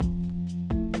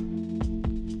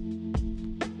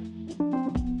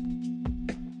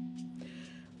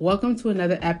Welcome to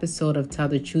another episode of Tell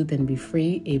the Truth and Be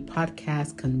Free, a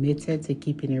podcast committed to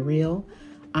keeping it real.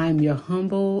 I'm your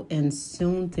humble and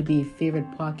soon-to-be favorite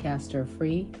podcaster,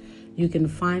 Free. You can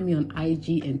find me on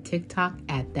IG and TikTok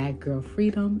at That Girl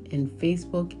Freedom and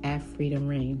Facebook at Freedom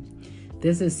Reign.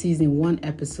 This is Season 1,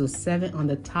 Episode 7 on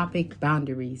the topic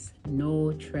Boundaries,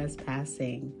 No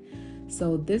Trespassing.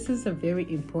 So this is a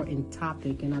very important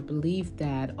topic, and I believe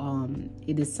that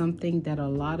it is something that a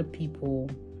lot of people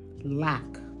lack,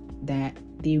 that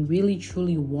they really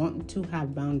truly want to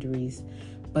have boundaries,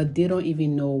 but they don't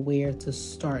even know where to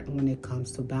start when it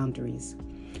comes to boundaries.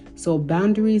 So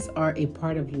boundaries are a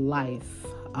part of life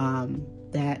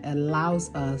that allows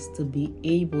us to be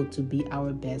able to be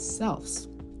our best selves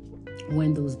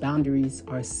when those boundaries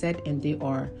are set and they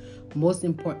are, most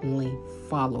importantly,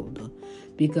 followed.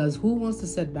 Because who wants to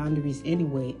set boundaries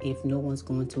anyway if no one's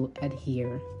going to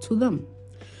adhere to them?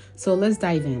 So let's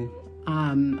dive in.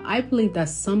 I believe that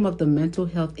some of the mental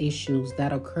health issues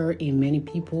that occur in many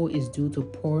people is due to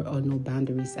poor or no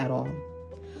boundaries at all.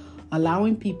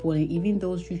 Allowing people, and even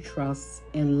those you trust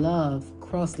and love,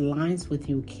 cross lines with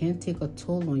you can take a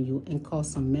toll on you and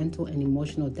cause some mental and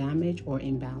emotional damage or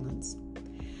imbalance.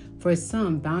 For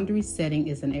some, boundary setting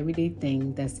is an everyday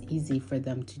thing that's easy for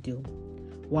them to do,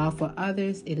 while for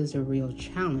others, it is a real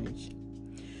challenge.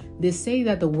 They say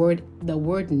that the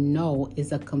word no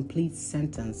is a complete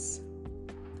sentence,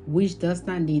 which does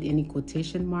not need any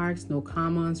quotation marks, no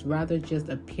commas, rather just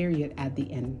a period at the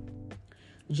end.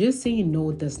 Just saying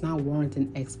no does not warrant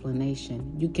an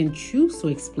explanation. You can choose to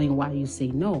explain why you say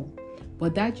no,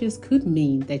 but that just could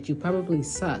mean that you probably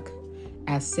suck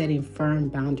at setting firm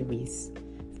boundaries.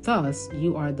 Thus,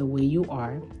 you are the way you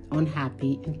are,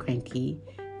 unhappy and cranky,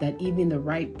 that even the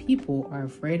right people are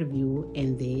afraid of you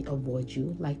and they avoid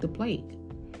you like the plague.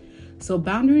 So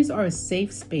boundaries are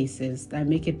safe spaces that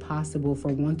make it possible for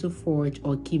one to forge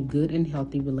or keep good and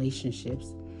healthy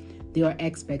relationships. They are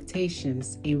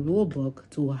expectations, a rule book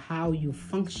to how you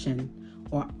function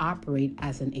or operate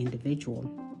as an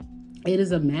individual. It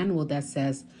is a manual that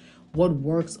says what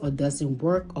works or doesn't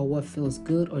work, or what feels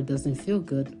good or doesn't feel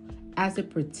good as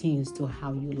it pertains to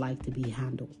how you like to be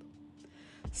handled.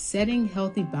 Setting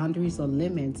healthy boundaries or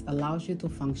limits allows you to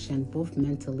function both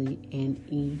mentally and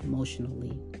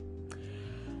emotionally.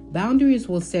 Boundaries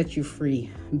will set you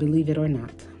free, believe it or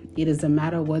not. It is a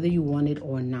matter of whether you want it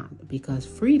or not, because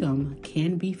freedom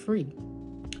can be free.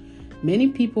 Many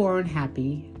people are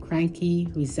unhappy, cranky,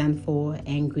 resentful,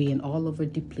 angry, and all over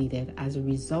depleted as a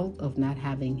result of not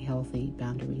having healthy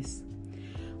boundaries.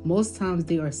 Most times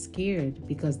they are scared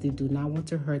because they do not want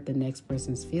to hurt the next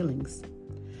person's feelings.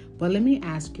 But let me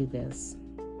ask you this,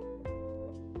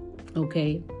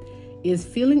 okay? Is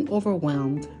feeling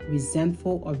overwhelmed,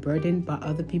 resentful, or burdened by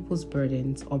other people's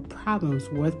burdens or problems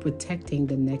worth protecting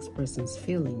the next person's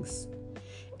feelings?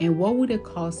 And what would it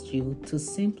cost you to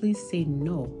simply say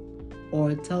no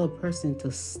or tell a person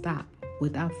to stop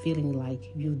without feeling like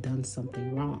you've done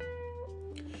something wrong?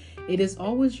 It is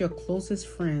always your closest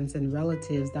friends and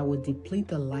relatives that will deplete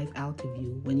the life out of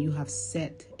you when you have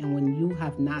set and when you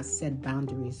have not set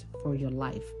boundaries for your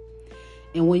life.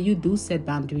 And when you do set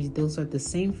boundaries, those are the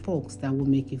same folks that will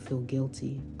make you feel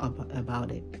guilty about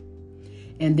it.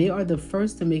 And they are the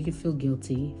first to make you feel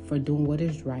guilty for doing what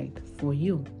is right for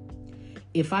you.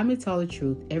 If I may tell the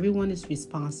truth, everyone is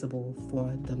responsible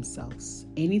for themselves.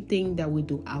 Anything that we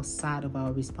do outside of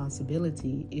our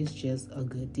responsibility is just a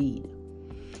good deed.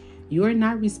 You are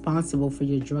not responsible for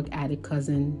your drug addict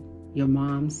cousin, your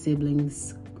mom,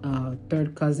 siblings,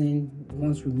 third cousin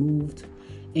once removed.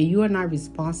 And you are not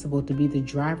responsible to be the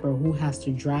driver who has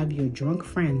to drive your drunk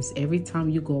friends every time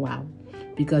you go out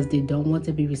because they don't want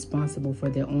to be responsible for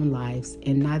their own lives.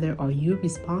 And neither are you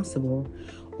responsible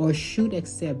or should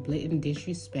accept blatant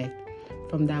disrespect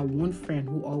from that one friend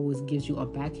who always gives you a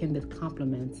backhanded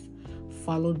compliment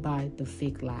followed by the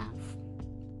fake laugh.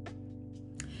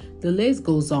 The list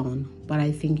goes on, but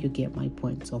I think you get my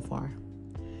point so far.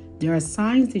 There are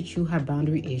signs that you have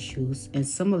boundary issues, and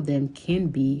some of them can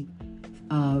be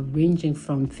ranging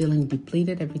from feeling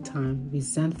depleted every time,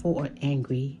 resentful or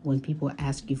angry when people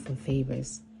ask you for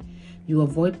favors. You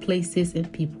avoid places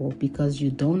and people because you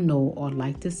don't know or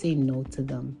like to say no to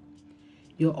them.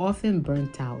 You're often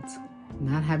burnt out,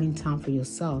 not having time for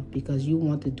yourself because you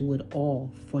want to do it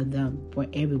all for them, for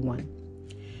everyone.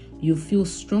 You feel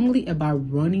strongly about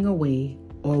running away,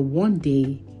 or one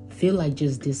day feel like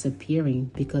just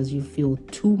disappearing because you feel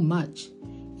too much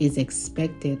is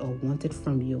expected or wanted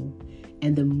from you.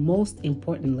 And the most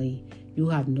importantly, you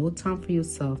have no time for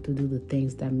yourself to do the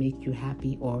things that make you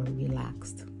happy or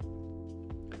relaxed.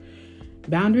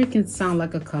 Boundary can sound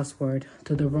like a cuss word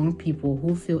to the wrong people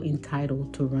who feel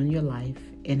entitled to run your life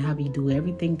and have you do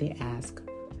everything they ask.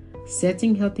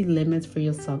 Setting healthy limits for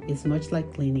yourself is much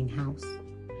like cleaning house.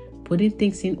 Putting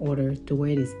things in order to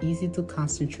where it is easy to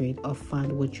concentrate or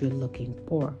find what you're looking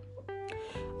for.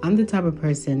 I'm the type of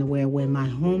person where when my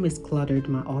home is cluttered,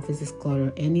 my office is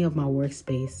cluttered, any of my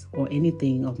workspace or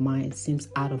anything of mine seems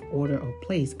out of order or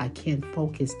place, I can't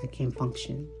focus, I can't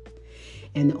function.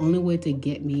 And the only way to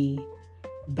get me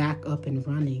back up and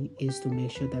running is to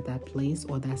make sure that that place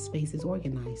or that space is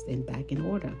organized and back in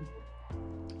order.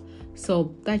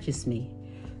 So that's just me.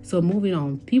 So moving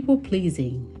on, people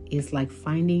pleasing is like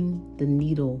finding the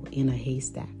needle in a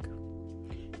haystack.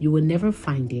 You will never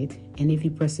find it, and if you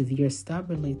persevere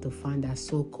stubbornly to find that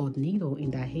so-called needle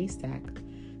in that haystack,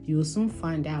 you will soon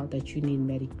find out that you need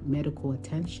medical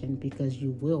attention because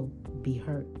you will be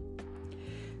hurt.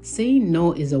 Saying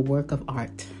no is a work of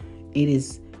art. It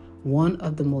is one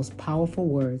of the most powerful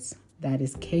words that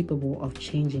is capable of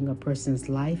changing a person's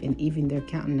life and even their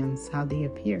countenance, how they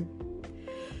appear.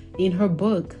 In her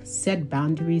book, Set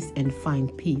Boundaries and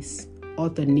Find Peace,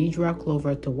 author Nidra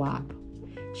Clover Tawwab,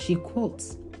 she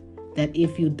quotes that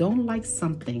if you don't like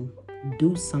something,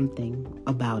 do something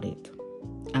about it.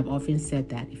 I've often said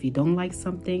that if you don't like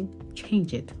something,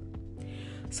 change it.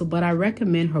 But I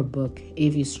recommend her book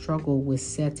if you struggle with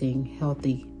setting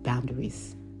healthy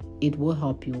boundaries. It will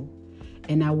help you.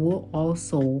 And I will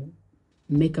also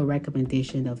make a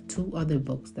recommendation of 2 other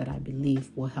books that I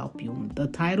believe will help you. The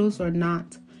titles are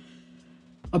not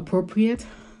appropriate,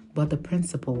 but the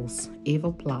principles, if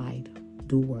applied,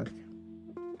 do work.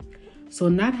 So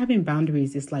not having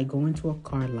boundaries is like going to a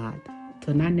car lot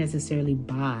to not necessarily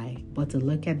buy, but to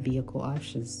look at vehicle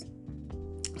options.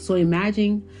 So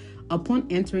imagine upon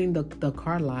entering the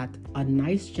car lot, a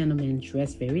nice gentleman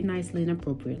dressed very nicely and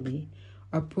appropriately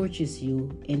approaches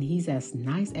you, and he's as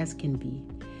nice as can be.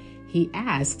 He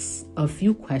asks a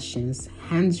few questions,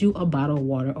 hands you a bottle of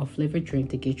water or flavored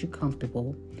drink to get you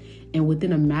comfortable, and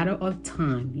within a matter of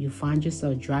time, you find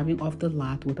yourself driving off the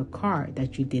lot with a car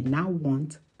that you did not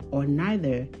want or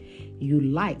neither you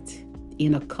liked,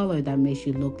 in a color that makes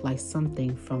you look like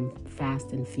something from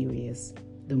Fast and Furious,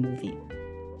 the movie.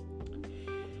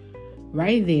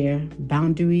 Right there,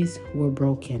 boundaries were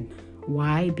broken.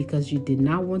 Why? Because you did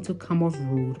not want to come off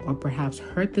rude or perhaps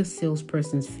hurt the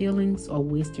salesperson's feelings or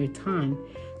waste your time,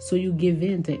 so you give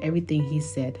in to everything he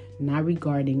said, not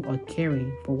regarding or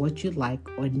caring for what you like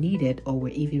or needed or were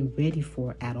even ready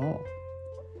for at all.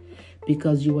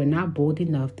 Because you were not bold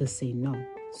enough to say no.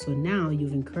 So now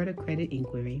you've incurred a credit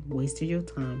inquiry, wasted your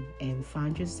time, and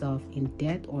found yourself in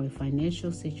debt or a financial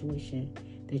situation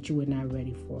that you were not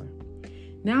ready for.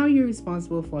 Now you're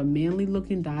responsible for a manly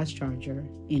looking Dodge Charger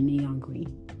in neon green.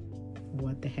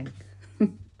 What the heck?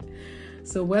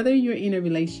 So whether you're in a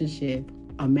relationship,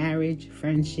 a marriage,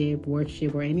 friendship,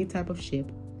 workship, or any type of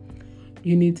ship,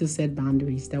 you need to set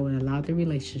boundaries that will allow the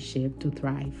relationship to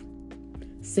thrive.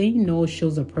 Saying no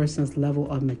shows a person's level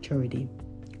of maturity.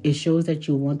 It shows that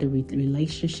you want the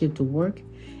relationship to work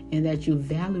and that you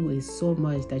value it so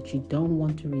much that you don't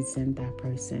want to resent that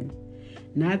person.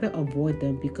 Neither avoid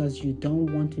them because you don't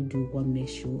want to do what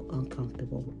makes you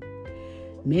uncomfortable.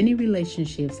 Many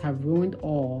relationships have ruined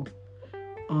a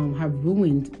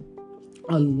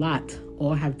lot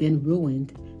or have been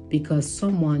ruined because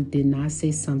someone did not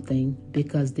say something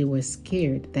because they were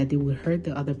scared that they would hurt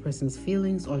the other person's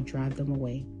feelings or drive them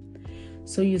away.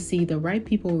 So you see, the right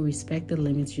people will respect the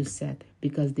limits you set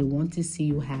because they want to see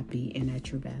you happy and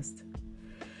at your best.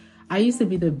 I used to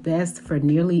be the best for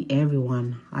nearly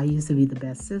everyone. I used to be the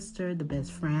best sister, the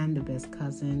best friend, the best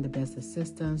cousin, the best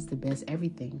assistant, the best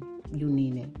everything. You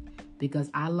name it. Because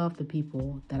I love the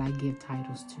people that I give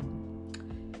titles to.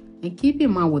 And keep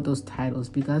in mind with those titles,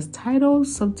 because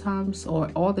titles sometimes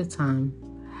or all the time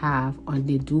have or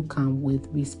they do come with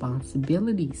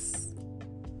responsibilities.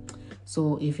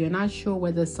 So if you're not sure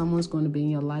whether someone's going to be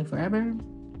in your life forever,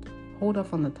 hold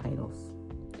off on the titles.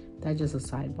 That's just a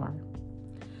sidebar.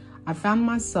 I found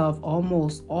myself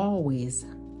almost always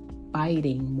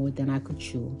biting more than I could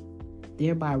chew,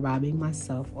 thereby robbing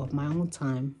myself of my own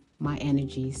time, my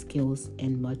energy, skills,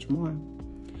 and much more.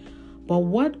 But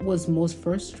what was most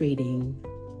frustrating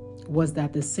was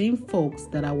that the same folks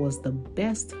that I was the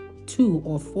best to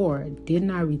or for did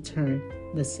not return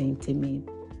the same to me.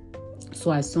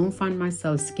 So I soon found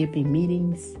myself skipping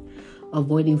meetings,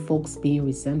 avoiding folks being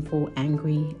resentful,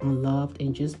 angry, unloved,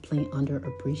 and just plain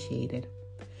underappreciated.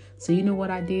 So you know what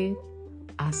I did?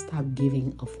 I stopped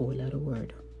giving a 4-letter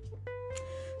word.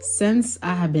 Since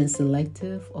I have been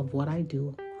selective of what I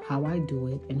do, how I do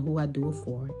it, and who I do it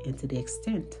for, and to the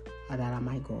extent that I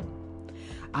might go.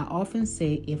 I often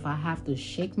say if I have to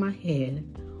shake my head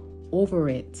over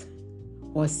it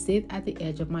or sit at the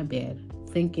edge of my bed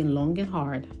thinking long and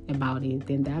hard about it,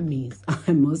 then that means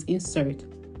I must insert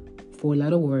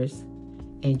 4-letter words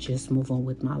and just move on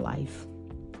with my life.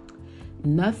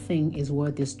 Nothing is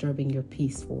worth disturbing your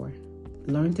peace for.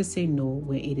 Learn to say no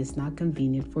where it is not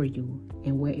convenient for you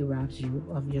and where it robs you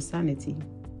of your sanity.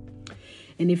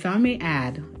 And if I may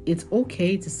add, it's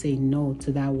okay to say no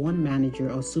to that one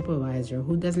manager or supervisor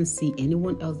who doesn't see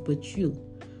anyone else but you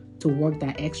to work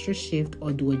that extra shift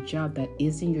or do a job that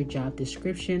isn't your job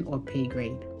description or pay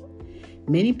grade.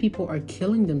 Many people are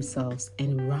killing themselves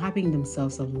and robbing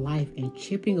themselves of life and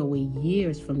chipping away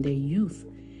years from their youth,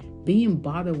 being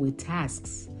bothered with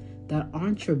tasks that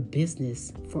aren't your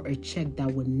business for a check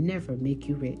that will never make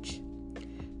you rich.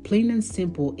 Plain and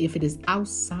simple, if it is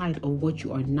outside of what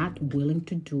you are not willing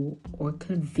to do or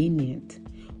convenient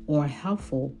or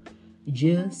helpful,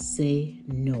 just say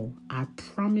no. I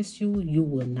promise you, you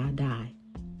will not die.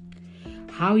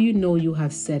 How you know you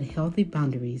have set healthy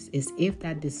boundaries is if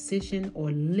that decision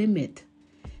or limit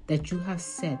that you have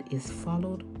set is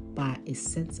followed by a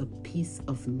sense of peace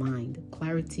of mind,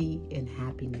 clarity, and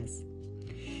happiness.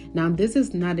 Now, this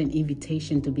is not an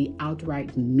invitation to be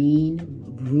outright mean,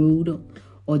 rude,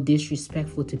 or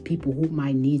disrespectful to people who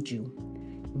might need you.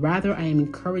 Rather, I am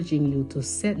encouraging you to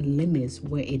set limits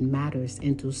where it matters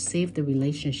and to save the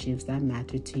relationships that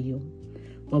matter to you.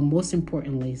 But most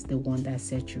importantly, is the one that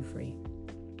sets you free.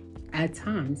 At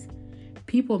times,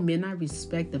 people may not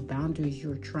respect the boundaries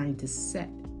you're trying to set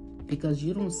because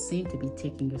you don't seem to be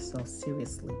taking yourself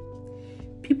seriously.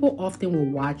 People often will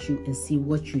watch you and see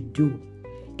what you do.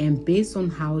 And based on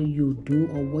how you do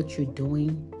or what you're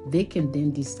doing, they can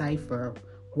then decipher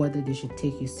whether they should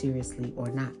take you seriously or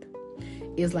not.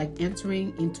 It's like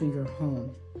entering into your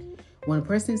home. When a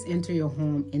person's enter your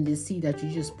home and they see that you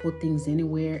just put things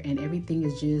anywhere and everything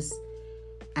is just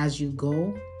as you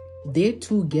go, they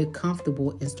too get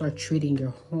comfortable and start treating your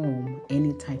home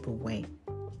any type of way.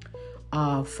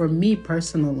 For me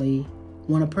personally,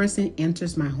 when a person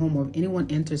enters my home or if anyone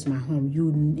enters my home, you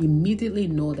immediately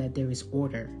know that there is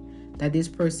order, that this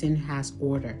person has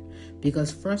order.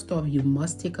 Because first off, you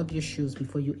must take up your shoes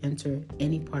before you enter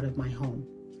any part of my home.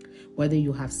 Whether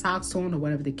you have socks on or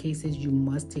whatever the case is, you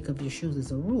must take up your shoes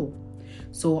as a rule.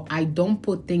 So I don't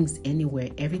put things anywhere.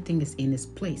 Everything is in its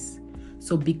place.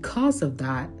 So because of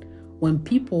that, when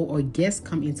people or guests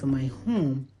come into my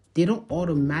home, they don't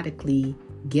automatically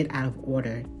get out of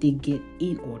order. They get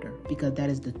in order because that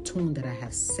is the tune that I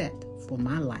have set for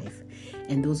my life.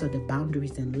 And those are the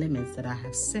boundaries and limits that I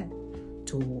have set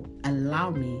to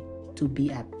allow me to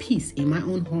be at peace in my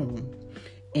own home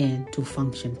and to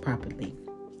function properly.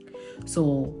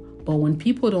 But when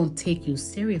people don't take you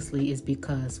seriously, it's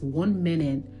because one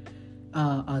minute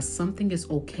something is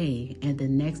okay and the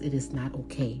next it is not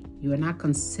okay. You are not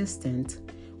consistent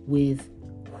with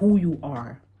who you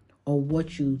are or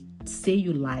what you say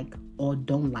you like or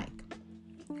don't like.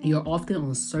 You're often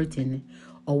uncertain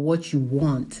of what you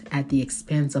want at the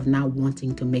expense of not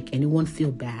wanting to make anyone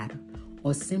feel bad,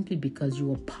 or simply because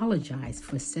you apologize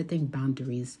for setting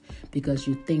boundaries because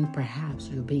you think perhaps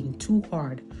you're being too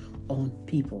hard on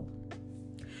people.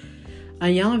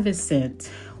 Ayala Vicente,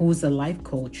 who is a life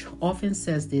coach, often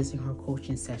says this in her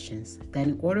coaching sessions, that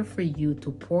in order for you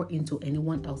to pour into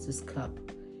anyone else's cup,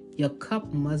 your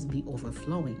cup must be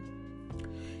overflowing.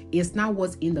 It's not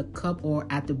what's in the cup or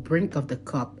at the brink of the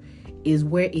cup, is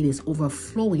where it is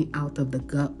overflowing out of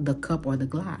the cup or the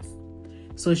glass.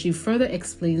 So she further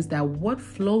explains that what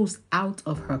flows out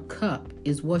of her cup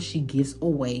is what she gives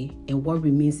away, and what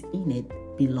remains in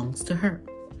it belongs to her.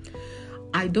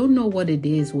 I don't know what it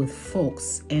is with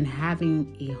folks and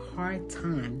having a hard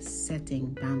time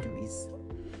setting boundaries,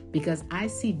 because I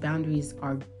see boundaries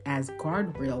are as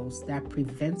guardrails that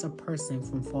prevents a person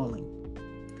from falling.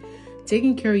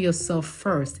 Taking care of yourself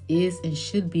first is and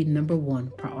should be number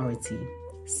one priority.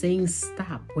 Saying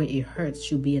stop where it hurts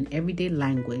should be an everyday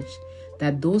language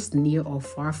that those near or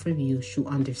far from you should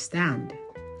understand.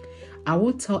 I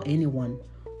will tell anyone,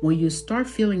 when you start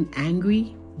feeling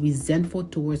angry, resentful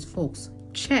towards folks,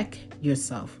 check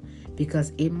yourself,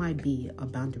 because it might be a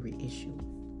boundary issue.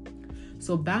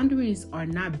 So boundaries are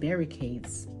not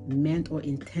barricades meant or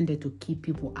intended to keep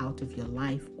people out of your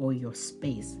life or your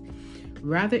space.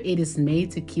 Rather, it is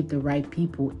made to keep the right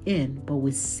people in, but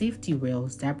with safety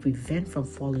rails that prevent from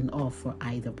falling off for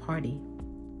either party.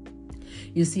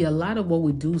 You see, a lot of what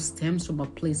we do stems from a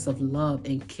place of love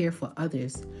and care for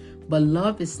others, but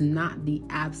love is not the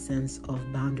absence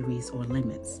of boundaries or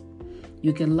limits.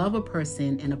 You can love a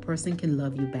person and a person can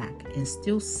love you back and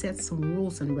still set some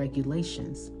rules and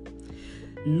regulations.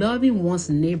 Loving one's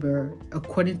neighbor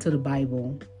according to the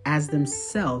Bible as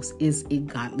themselves is a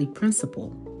godly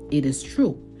principle. It is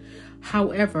true.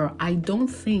 However, I don't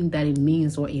think that it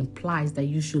means or implies that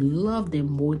you should love them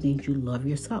more than you love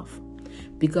yourself.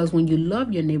 Because when you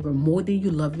love your neighbor more than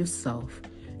you love yourself,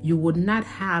 you would not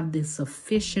have the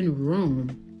sufficient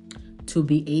room to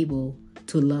be able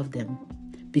to love them,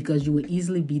 because you will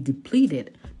easily be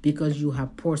depleted because you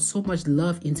have poured so much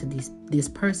love into this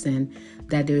person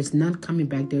that there is none coming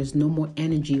back. There is no more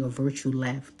energy or virtue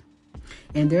left.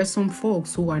 And there are some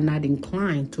folks who are not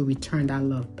inclined to return that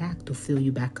love back to fill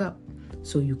you back up.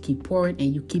 So you keep pouring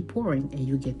and you keep pouring and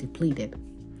you get depleted.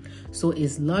 So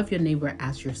it's love your neighbor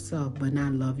as yourself, but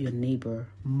not love your neighbor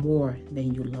more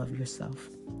than you love yourself.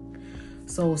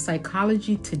 So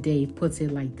psychology today puts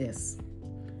it like this.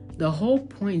 The whole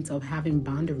point of having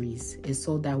boundaries is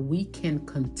so that we can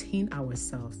contain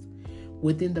ourselves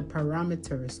within the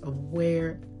parameters of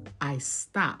where I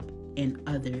stop and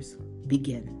others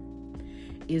begin.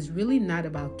 It's really not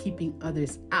about keeping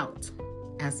others out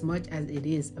as much as it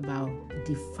is about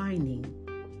defining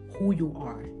who you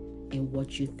are and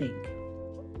what you think.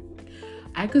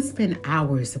 I could spend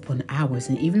hours upon hours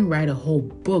and even write a whole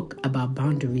book about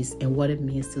boundaries and what it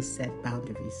means to set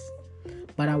boundaries.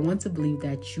 But I want to believe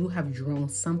that you have drawn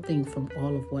something from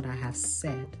all of what I have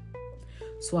said.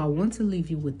 So I want to leave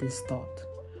you with this thought.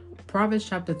 Proverbs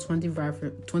chapter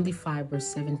 25 verse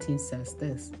 17 says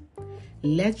this: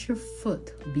 let your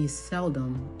foot be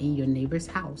seldom in your neighbor's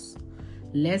house,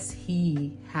 lest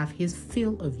he have his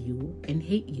fill of you and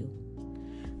hate you.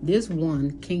 This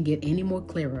one can't get any more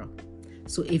clearer.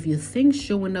 So if you think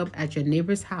showing up at your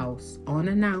neighbor's house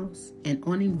unannounced and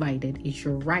uninvited is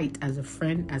your right as a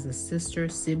friend, as a sister,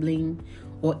 sibling,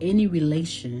 or any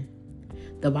relation,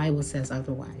 the Bible says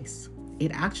otherwise.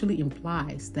 It actually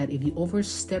implies that if you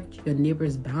overstep your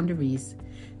neighbor's boundaries,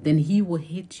 then he will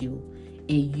hate you,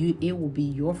 and it will be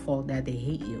your fault that they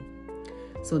hate you.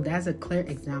 So that's a clear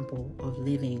example of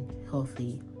living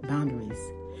healthy boundaries.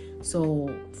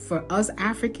 So for us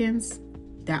Africans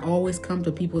that always come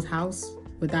to people's house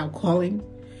without calling,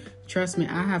 trust me,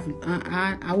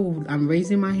 I'm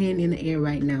raising my hand in the air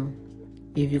right now.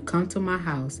 If you come to my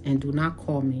house and do not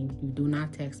call me, you do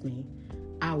not text me,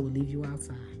 I will leave you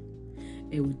outside.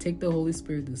 It will take the Holy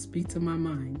Spirit to speak to my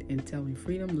mind and tell me,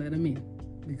 Freedom, let him in,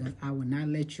 because I will not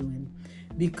let you in.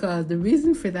 Because the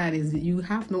reason for that is that you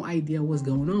have no idea what's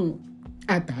going on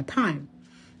at that time.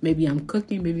 Maybe I'm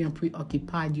cooking, maybe I'm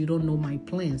preoccupied. You don't know my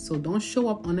plans. So don't show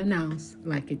up unannounced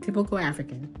like a typical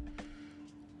African.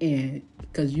 And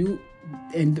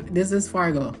this is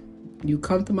Fargo. You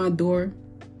come to my door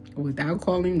without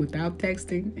calling, without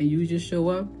texting, and you just show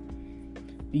up.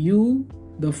 You,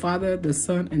 the Father, the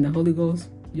Son, and the Holy Ghost,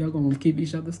 you're going to keep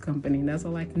each other's company. That's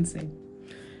all I can say.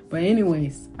 But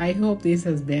anyways, I hope this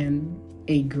has been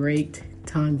a great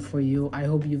time for you. I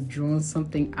hope you've drawn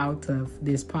something out of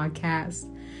this podcast.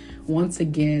 Once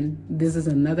again, this is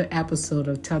another episode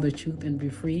of Tell the Truth and Be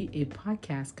Free, a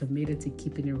podcast committed to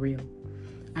keeping it real.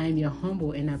 I am your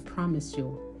humble, and I promise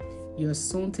you, your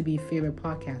soon-to-be favorite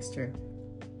podcaster,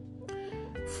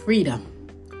 Freedom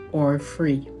or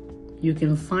Free. You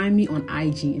can find me on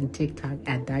IG and TikTok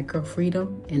at Diker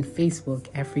Freedom and Facebook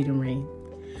at Freedom Reign.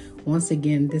 Once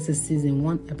again, this is season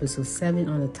 1, episode 7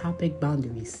 on the topic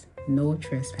boundaries. No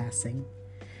trespassing.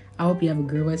 I hope you have a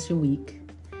great rest of your week,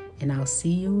 and I'll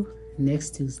see you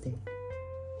next Tuesday.